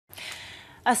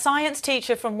A science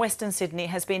teacher from Western Sydney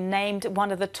has been named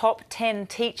one of the top 10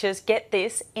 teachers, get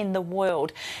this, in the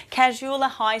world. Casula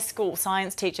High School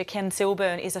science teacher Ken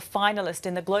Silburn is a finalist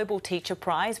in the Global Teacher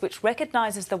Prize, which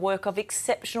recognises the work of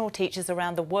exceptional teachers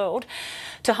around the world.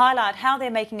 To highlight how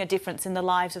they're making a difference in the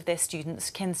lives of their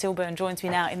students, Ken Silburn joins me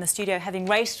now in the studio, having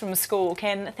raced from school.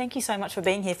 Ken, thank you so much for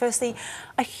being here. Firstly,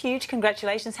 a huge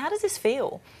congratulations. How does this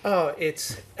feel? Oh,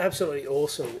 it's absolutely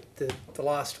awesome. The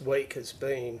last week has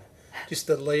been, just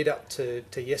the lead up to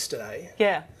yesterday,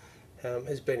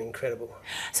 has been incredible.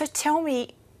 So tell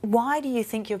me, why do you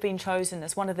think you've been chosen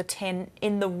as one of the 10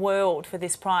 in the world for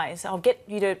this prize? I'll get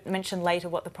you to mention later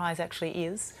what the prize actually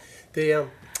is.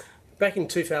 Back in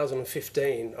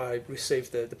 2015, I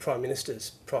received the Prime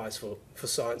Minister's Prize for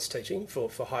science teaching for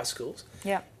high schools.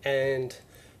 Yeah. And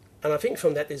I think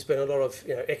from that there's been a lot of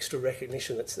extra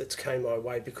recognition that's came my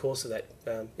way because of that.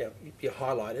 You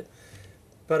highlighted,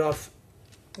 but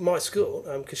my school,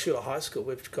 Casula High School,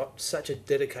 we've got such a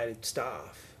dedicated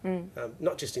staff,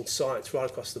 not just in science, right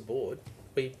across the board.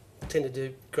 We tend to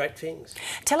do great things.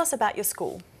 Tell us about your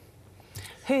school.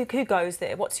 Who goes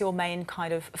there? What's your main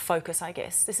kind of focus, I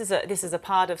guess? This is a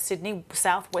part of Sydney,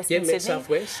 southwestern Sydney,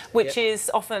 southwest, which is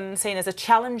often seen as a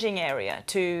challenging area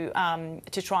to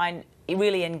try and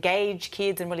really engage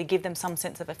kids and really give them some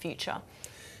sense of a future.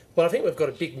 Well, I think we've got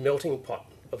a big melting pot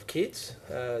of kids,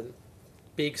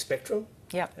 big spectrum.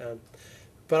 Yeah.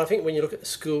 But I think when you look at the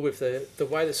school, with the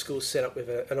way the school's set up with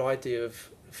an idea of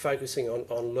focusing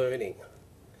on learning,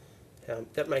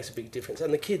 that makes a big difference.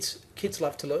 And the kids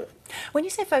love to learn. When you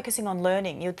say focusing on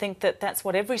learning, you'd think that that's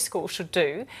what every school should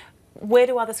do. Where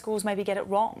do other schools maybe get it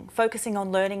wrong? Focusing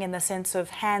on learning in the sense of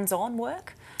hands-on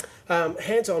work?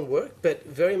 Hands-on work, but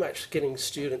very much getting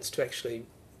students to actually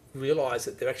realise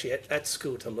that they're actually at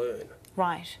school to learn.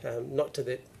 Right. Not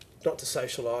to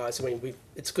socialise. I mean,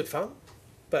 it's good fun,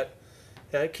 but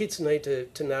kids need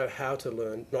to know how to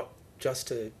learn, not just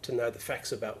to know the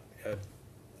facts about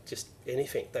just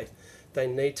anything. They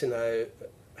need to know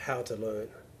how to learn.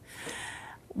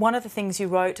 One of the things you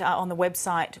wrote on the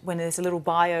website, when there's a little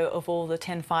bio of all the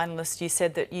 10 finalists, you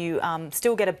said that you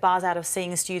still get a buzz out of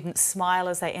seeing students smile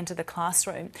as they enter the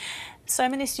classroom. So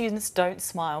many students don't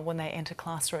smile when they enter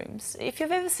classrooms. If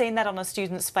you've ever seen that on a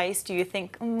student's face, do you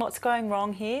think, what's going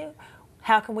wrong here?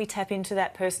 How can we tap into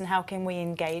that person? How can we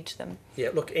engage them? Yeah,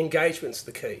 look, engagement's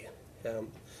the key.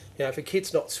 If a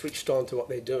kid's not switched on to what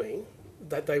they're doing,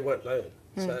 they won't learn.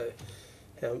 So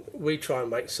we try and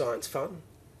make science fun.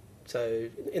 So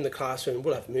in the classroom,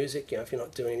 we'll have music. If you're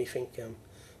not doing anything,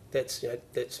 that's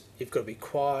you've got to be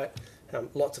quiet.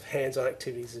 Lots of hands-on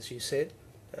activities, as you said.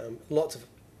 Lots of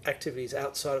activities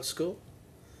outside of school,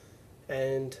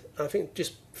 and I think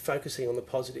just focusing on the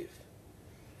positive.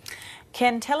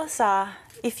 Ken, tell us,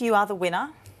 if you are the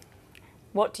winner,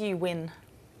 what do you win?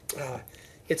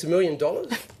 It's $1 million.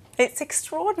 It's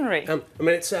extraordinary. I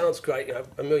mean, it sounds great,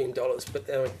 $1 million, but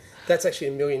that's actually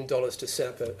 $1 million to set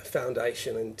up a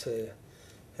foundation and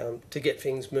to get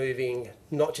things moving,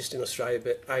 not just in Australia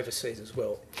but overseas as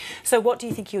well. So what do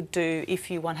you think you'll do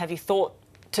if you won? Have you thought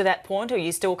to that point, or are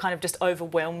you still kind of just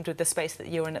overwhelmed with the space that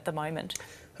you're in at the moment?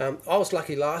 I was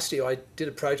lucky last year. I did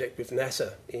a project with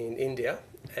NASA in India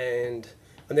and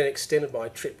then extended my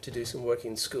trip to do some work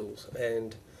in schools.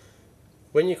 And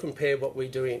when you compare what we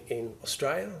do in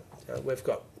Australia, we've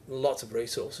got lots of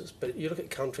resources, but you look at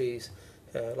countries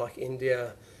like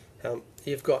India,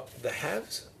 you've got the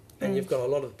haves and you've got a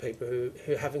lot of people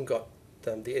who haven't got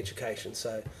the education.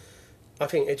 So I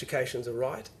think education's a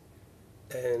right,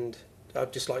 and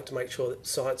I'd just like to make sure that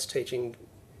science teaching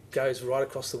goes right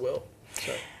across the world.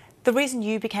 So. The reason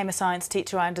you became a science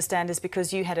teacher, I understand, is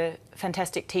because you had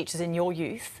fantastic teachers in your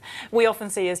youth. We often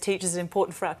see as teachers as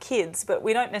important for our kids, but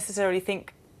we don't necessarily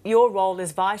think your role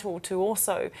is vital to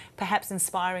also perhaps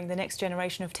inspiring the next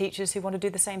generation of teachers who want to do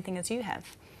the same thing as you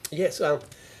have. Yes, I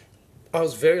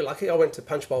was very lucky. I went to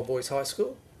Punchbowl Boys High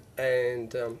School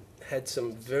and had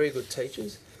some very good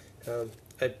teachers.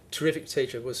 A terrific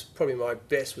teacher was probably my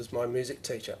best, was my music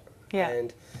teacher. Yeah.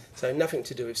 And so nothing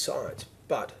to do with science,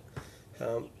 but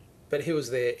he was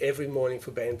there every morning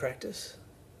for band practice,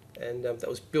 and that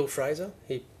was Bill Fraser.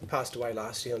 He passed away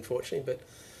last year, unfortunately, but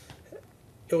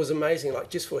it was amazing. Like,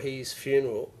 just for his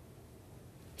funeral,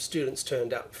 students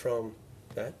turned up from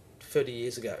 30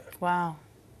 years ago. Wow.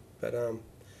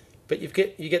 But you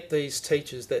get these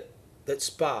teachers that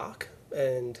spark,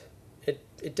 and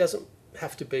it doesn't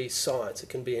have to be science. It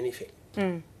can be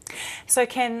anything. So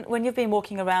Ken, when you've been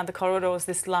walking around the corridors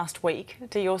this last week,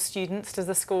 do your students, does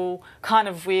the school kind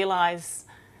of realise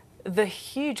the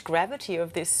huge gravity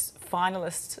of this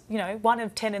finalists, you know, 1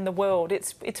 of 10 in the world.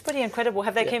 It's pretty incredible.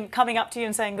 Have they Yeah. come coming up to you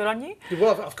and saying good on you?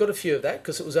 Well, I've got a few of that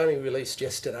because it was only released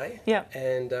yesterday. Yeah.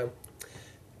 And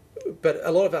but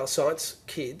a lot of our science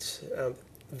kids,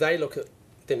 they look at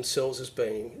themselves as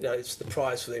being, you know, it's the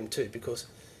prize for them too, because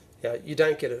you know, you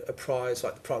don't get a prize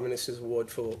like the Prime Minister's Award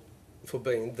for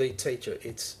being the teacher.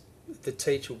 It's the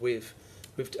teacher with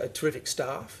a terrific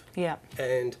staff. Yeah.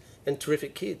 And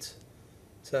terrific kids.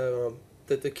 So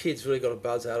the kids really got a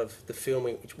buzz out of the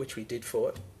filming which we did for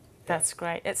it. That's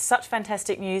great. It's such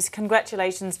fantastic news.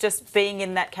 Congratulations. Just being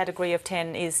in that category of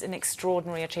 10 is an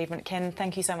extraordinary achievement. Ken,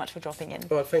 thank you so much for dropping in.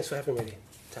 All right, thanks for having me.